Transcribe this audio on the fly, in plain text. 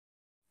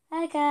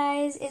Hi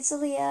guys, it's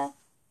Aaliyah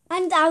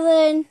And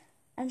Alan.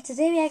 and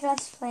today we are going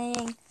to be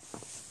playing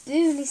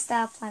Boonie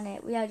Star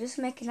Planet. We are just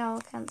making our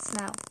accounts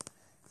now.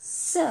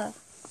 So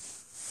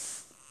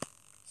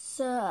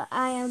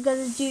I am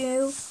gonna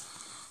do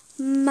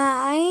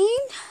mine.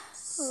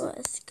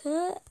 Let's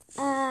go.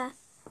 Yeah.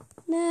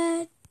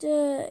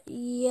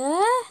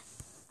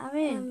 I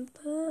mean,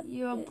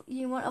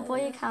 you want a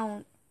boy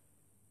account.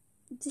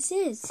 This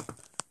is.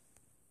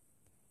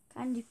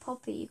 Candy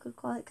Poppy, you could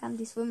call it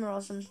Candy Swimmer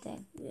or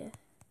something. Yeah.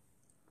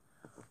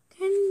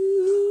 Or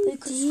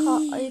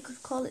you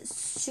could call it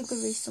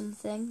Sugary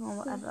something or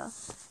whatever.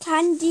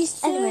 Candy.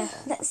 Anyway,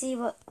 let's see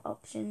what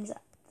options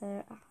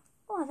there are.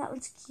 Oh, that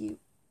one's cute.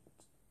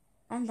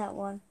 And that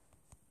one.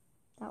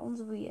 That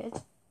one's weird.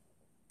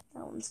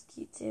 That one's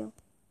cute too.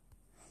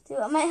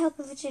 So it might help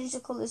if we change the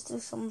colours to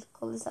some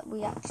colours that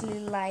we actually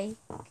like.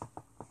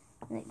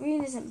 Like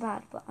green isn't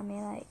bad, but I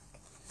mean like.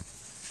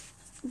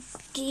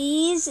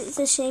 Geez, it's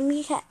a shame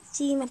you can't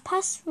see my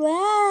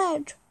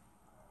password.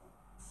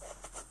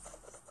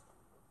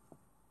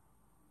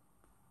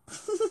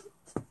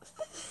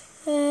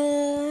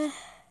 There's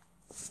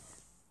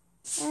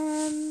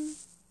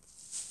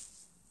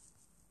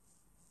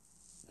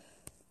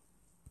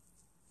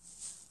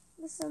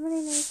so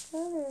many nice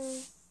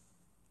colours.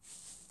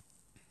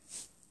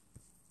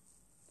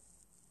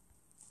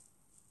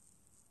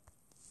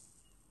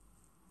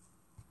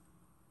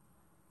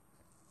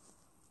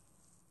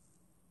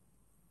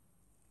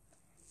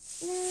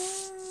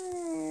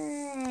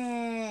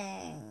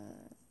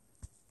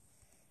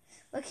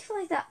 We'll keep it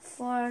like that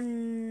for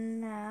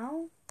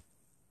now.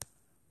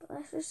 But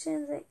let's just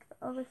change like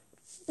other.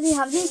 We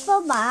have these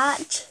for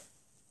March.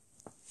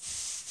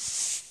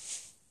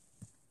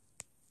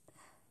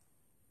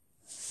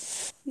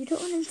 You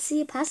don't want to see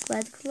your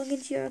password. You could log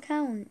into your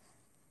account.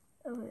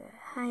 Oh,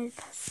 hide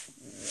password.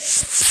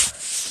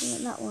 You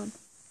want that one.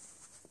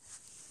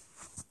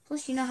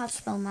 Plus, you know how to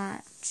spell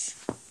March.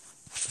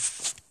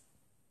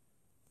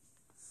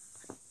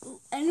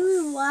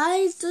 Anyway,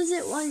 why does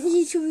it want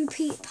you to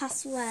repeat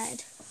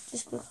password?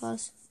 Just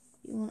because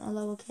you want a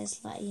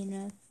lowercase letter, you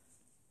know.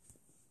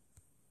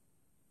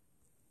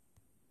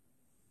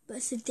 But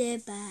it's a deer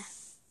bear.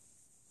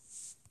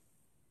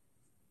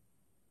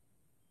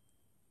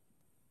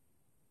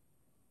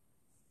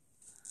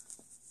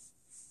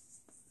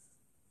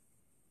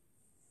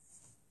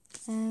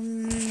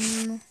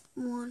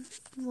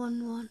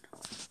 One.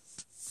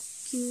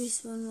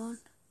 Curious 1.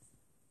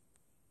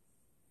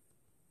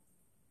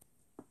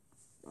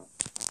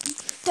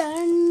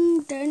 Dun.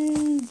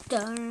 Okay.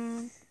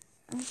 Dun.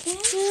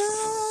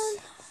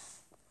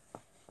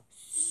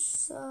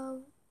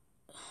 So,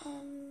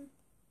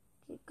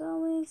 keep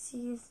going.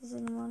 See if there's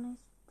anyone.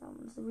 That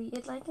one's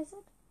weird, like I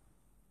said.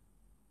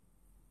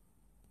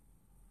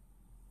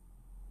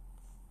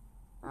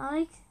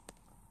 I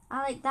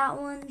like that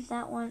one, and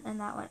that one.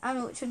 I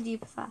don't know, which one do you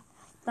prefer?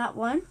 That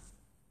one.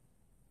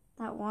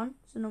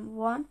 So number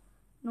 1,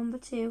 number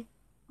 2,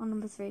 or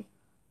number 3?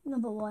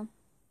 Number 1.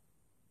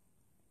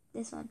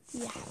 This one.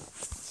 Yeah.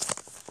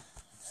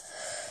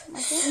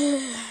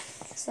 Okay.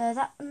 So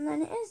that one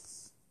then it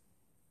is.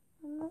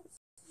 And let's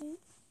see.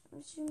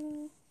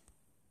 Assuming.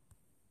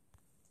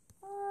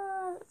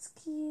 Ah, that's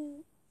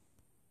cute.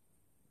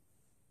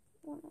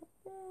 One up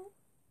there.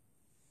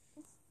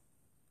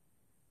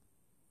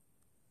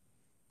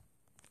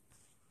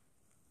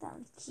 That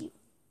one's cute.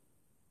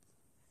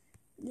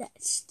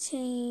 Let's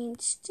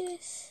change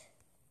this.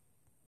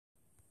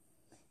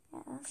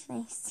 Yeah, that's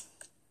nice.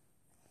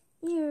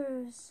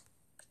 Ears.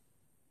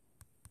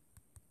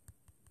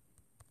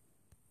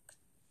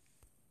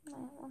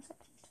 Wait, 1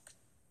 second.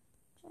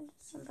 Change it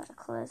to some better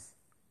colours.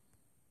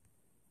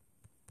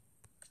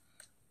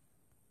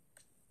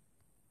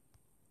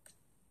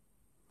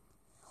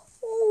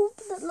 Oh,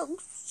 that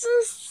looks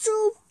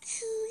so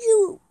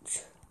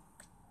cute.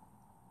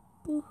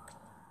 Ooh.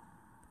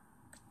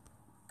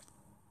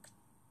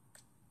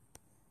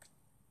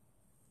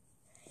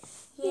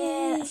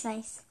 Yeah, that's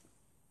nice.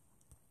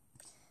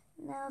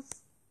 Now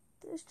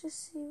let's just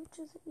see which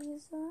of the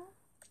ears are.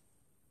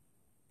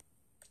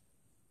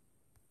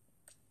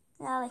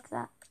 Yeah, I like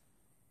that.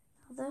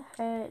 Now the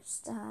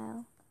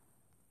hairstyle.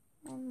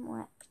 I'm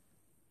wet.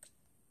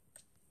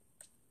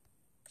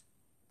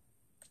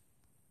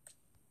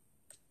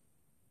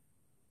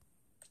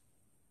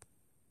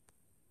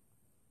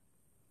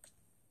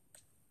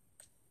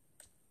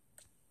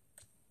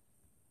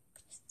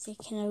 It's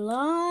taking a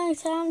long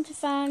time to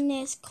find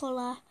this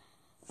colour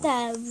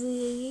that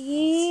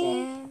we.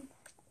 Same.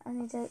 I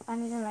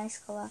need a nice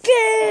colour.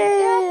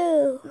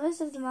 Go!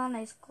 Most of them are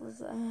nice colours,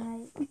 but I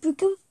like.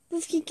 Pick up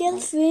with your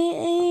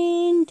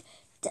girlfriend.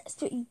 That's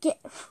what you get.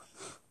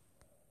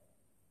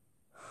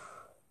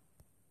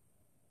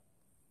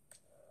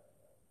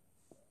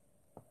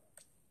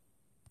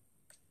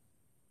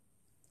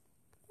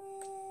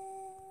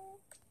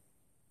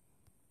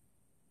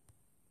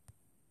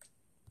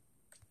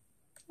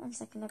 One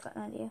second, I've got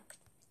an idea.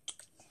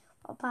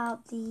 What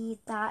about the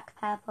dark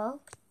purple?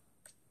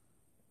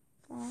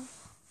 There.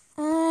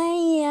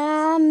 I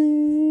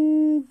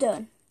am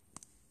done.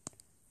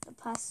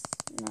 past.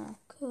 No.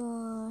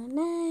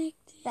 Connect.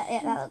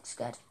 That looks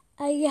good.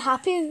 Are you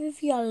happy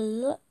with your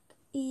look?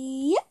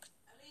 Yep.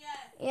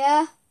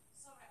 Yeah.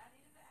 Sorry, I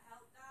need a bit of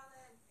help,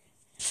 darling.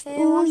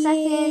 Okay, 1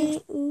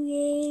 second. Ooh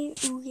yeah.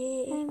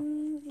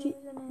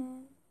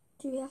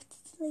 Do we have to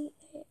delete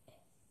it?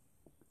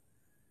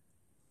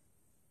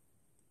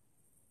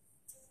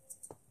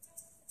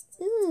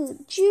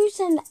 Ooh, juice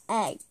and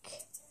egg.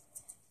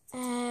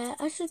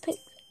 I should pick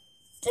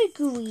the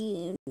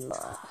green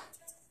one.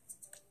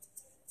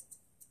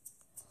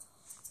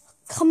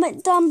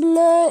 Comment down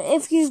below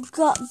if you've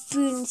got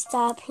Boonie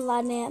Star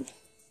Planet.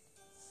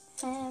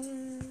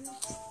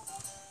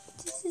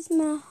 This is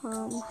my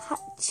home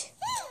hatch.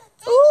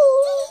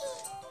 Ooh.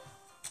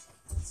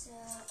 So,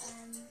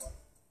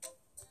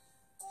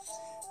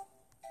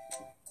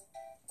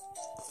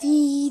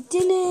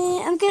 Feeding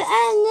it. I'm gonna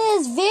end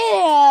this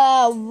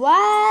video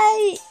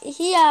right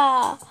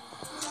here.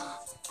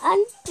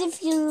 And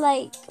if you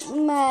like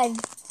my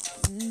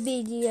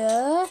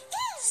video,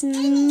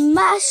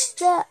 smash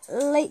that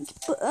like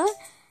button.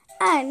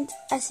 And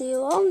I'll see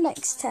you all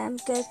next time.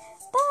 Good.